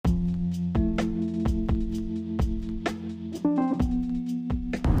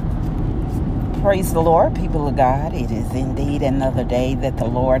Praise the Lord, people of God. It is indeed another day that the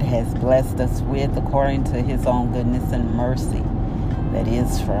Lord has blessed us with according to his own goodness and mercy that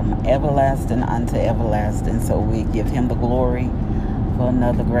is from everlasting unto everlasting. So we give him the glory for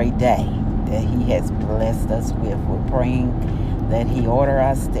another great day that he has blessed us with. We're praying that he order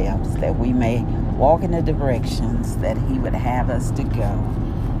our steps, that we may walk in the directions that he would have us to go,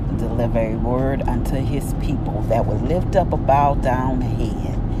 deliver a word unto his people that would lift up a bowed down head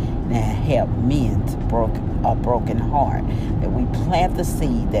and help men to a broken heart, that we plant the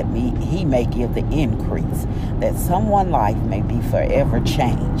seed that he may give the increase, that someone's life may be forever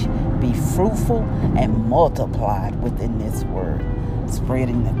changed, be fruitful and multiplied within this word,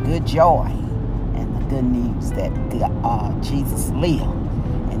 spreading the good joy and the good news that Jesus lived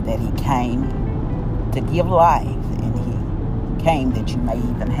and that he came to give life, and he came that you may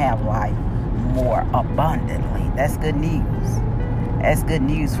even have life more abundantly. That's good news. That's good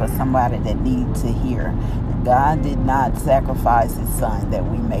news for somebody that needs to hear. God did not sacrifice his son that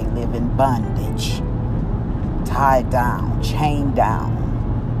we may live in bondage, tied down, chained down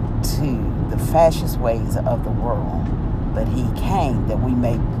to the fascist ways of the world. But he came that we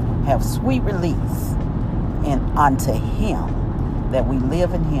may have sweet release unto him, that we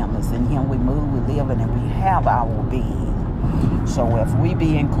live in him. It's in him we move, we live, and we have our being. So if we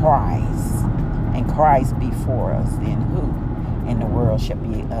be in Christ, and Christ before us, then who in the world shall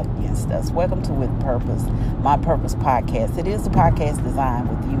be against us? Welcome to With Purpose, My Purpose podcast. It is a podcast designed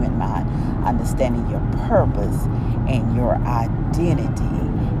with you in mind, understanding your purpose and your identity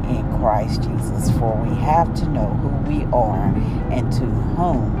in Christ Jesus. For we have to know who we are and to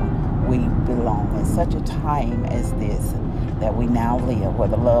whom we belong in such a time as this that we now live, where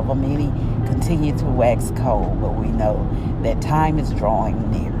the love of many continue to wax cold, but we know that time is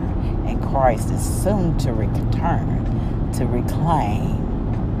drawing near and Christ is soon to return to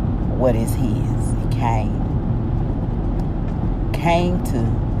reclaim what is his. He came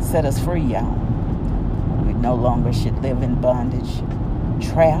to set us free, y'all. We no longer should live in bondage,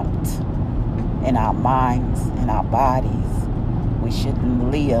 trapped in our minds, in our bodies. We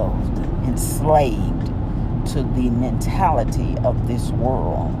shouldn't live enslaved to the mentality of this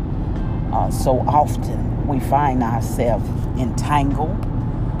world. So often we find ourselves entangled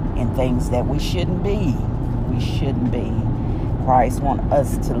in things that we shouldn't be. We shouldn't be. Christ wants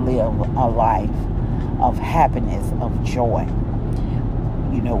us to live a life of happiness, of joy.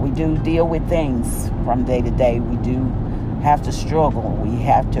 You know, we do deal with things from day to day. We do have to struggle. We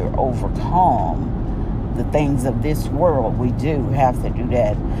have to overcome the things of this world. We do have to do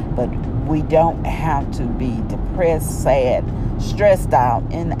that. But we don't have to be depressed, sad, stressed out,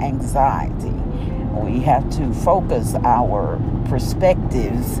 in anxiety. We have to focus our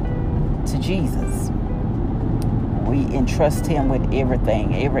perspectives to Jesus. We entrust him with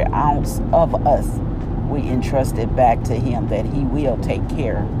everything, every ounce of us. We entrust it back to him, that he will take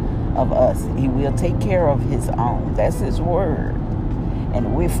care of us. He will take care of his own. That's his word.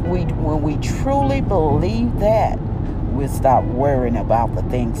 And when we truly believe that, we'll stop worrying about the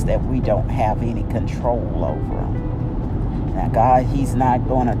things that we don't have any control over. Now, God, he's not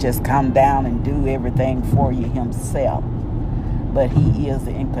going to just come down and do everything for you himself, but he is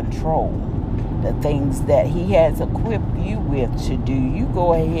in control. The things that he has equipped you with to do, you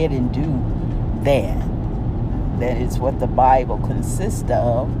go ahead and do that. That is what the Bible consists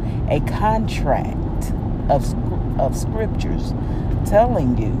of, a contract of scriptures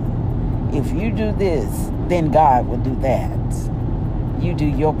telling you, if you do this, then God will do that. You do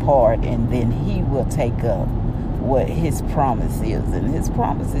your part, and then he will take up what his promise is. And his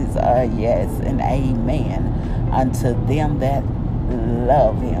promises are yes and amen unto them that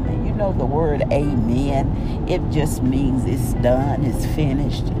love him. And you know the word amen, it just means it's done, it's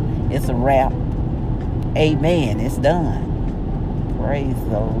finished, it's a wrap. Amen, it's done. Praise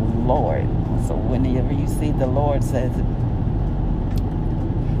the Lord. So whenever you see the Lord says it,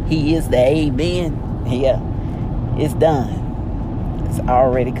 he is the amen, yeah, it's done. It's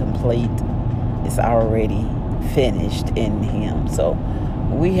already complete. It's already finished in him. So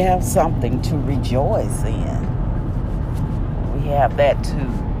we have something to rejoice in. We have that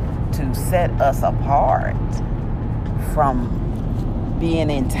to set us apart from being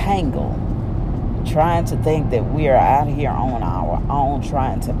entangled, trying to think that we are out here on our own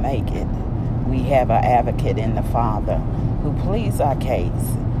trying to make it. We have an advocate in the Father who pleads our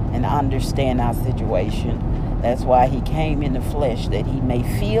case and understand our situation. That's why he came in the flesh, that he may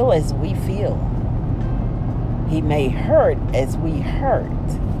feel as we feel. He may hurt as we hurt.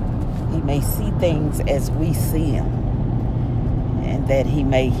 He may see things as we see them. And that he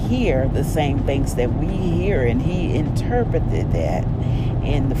may hear the same things that we hear. And he interpreted that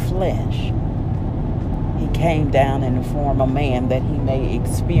in the flesh. He came down in the form of man that he may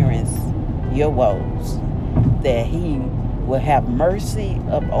experience your woes, that he will have mercy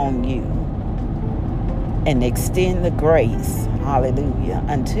upon you and extend the grace, hallelujah,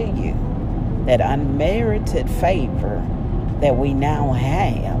 unto you. That unmerited favor that we now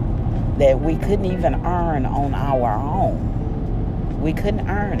have, that we couldn't even earn on our own. We couldn't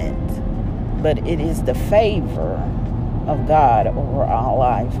earn it, but it is the favor of God over our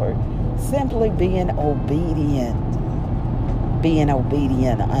life for simply being obedient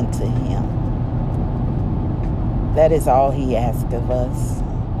unto him. That is all he asks of us.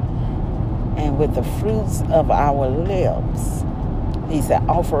 And with the fruits of our lips, he said,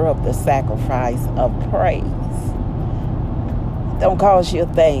 offer up the sacrifice of praise. Don't cost you a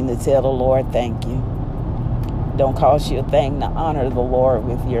thing to tell the Lord thank you. Don't cost you a thing to honor the Lord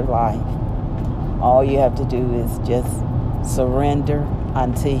with your life. All you have to do is just surrender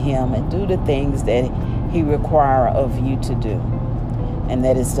unto him and do the things that he requires of you to do. And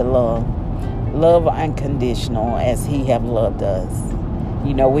that is to love. Love unconditional as he have loved us.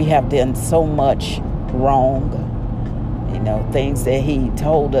 You know, we have done so much wrong. You know, things that he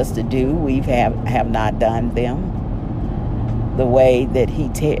told us to do, we have not done them. The way that he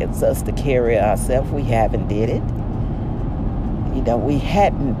tells us to carry ourselves, we haven't did it. You know, we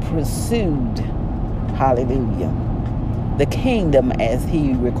hadn't pursued, hallelujah, the kingdom as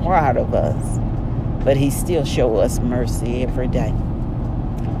he required of us. But he still shows us mercy every day.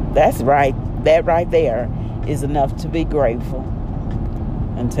 That's right. That right there is enough to be grateful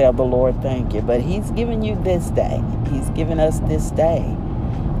and tell the Lord thank you. But he's given you this day. He's given us this day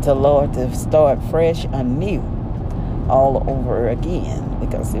to, Lord, to start fresh anew all over again.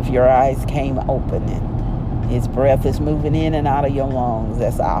 Because if your eyes came open and his breath is moving in and out of your lungs,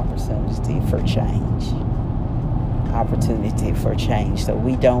 that's an opportunity for change. Opportunity for change. So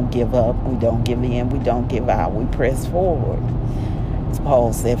we don't give up. We don't give in. We don't give out. We press forward. As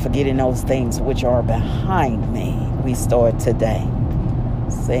Paul said, forgetting those things which are behind me, we start today.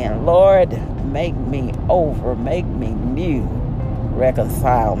 Saying, Lord, make me over, make me new,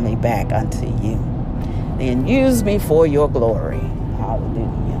 reconcile me back unto you. Then use me for your glory.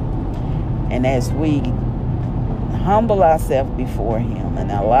 Hallelujah. And as we humble ourselves before him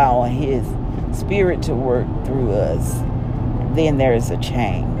and allow his spirit to work through us, then there is a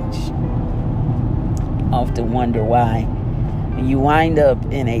change. I often wonder why you wind up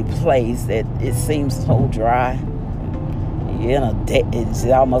in a place that it seems so dry. You're in it's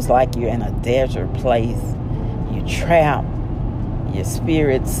almost like you're in a desert place. You're trapped. Your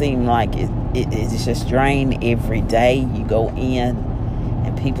spirit seems like it's just drained every day. You go in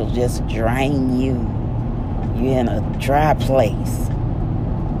and people just drain you. You're in a dry place.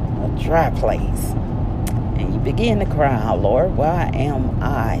 A dry place. And you begin to cry out, Lord, why am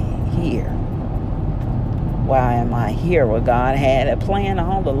I here? Why am I here? Well, God had a plan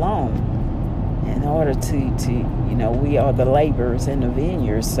all along in order to you know, we are the laborers in the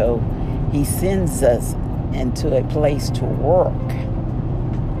vineyard, so he sends us into a place to work,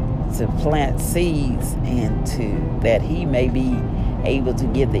 to plant seeds, and that he may be able to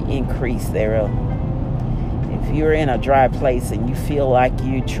give the increase thereof. If you're in a dry place and you feel like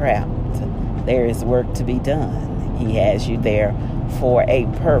you're trapped, there is work to be done. He has you there for a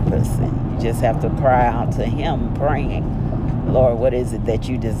purpose, and you just have to cry out to him, praying, Lord, what is it that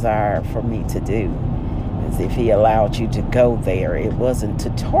you desire for me to do? As if he allowed you to go there. It wasn't to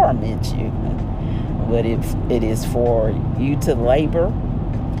torment you, but it is for you to labor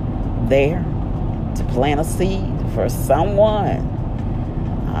there, to plant a seed for someone.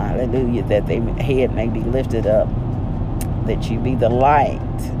 Hallelujah, that their head may be lifted up, that you be the light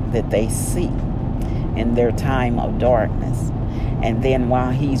that they see in their time of darkness. And then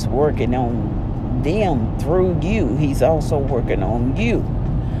while he's working on them through you, he's also working on you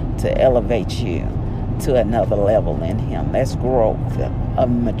to elevate you to another level in him. That's growth of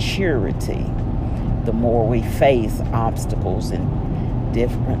maturity. The more we face obstacles and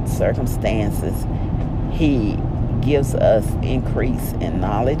different circumstances, he gives us increase in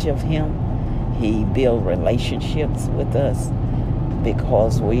knowledge of him. He builds relationships with us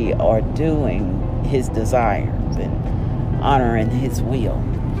because we are doing his desires and honoring his will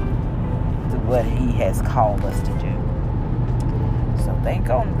to what he has called us to do. So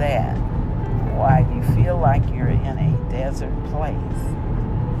think on that. Why you feel like you're in a desert place,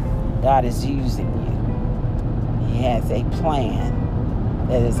 God is using you. He has a plan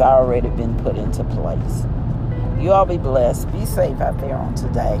that has already been put into place. You all be blessed. Be safe out there on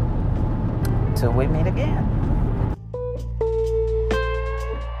today. Till we meet again.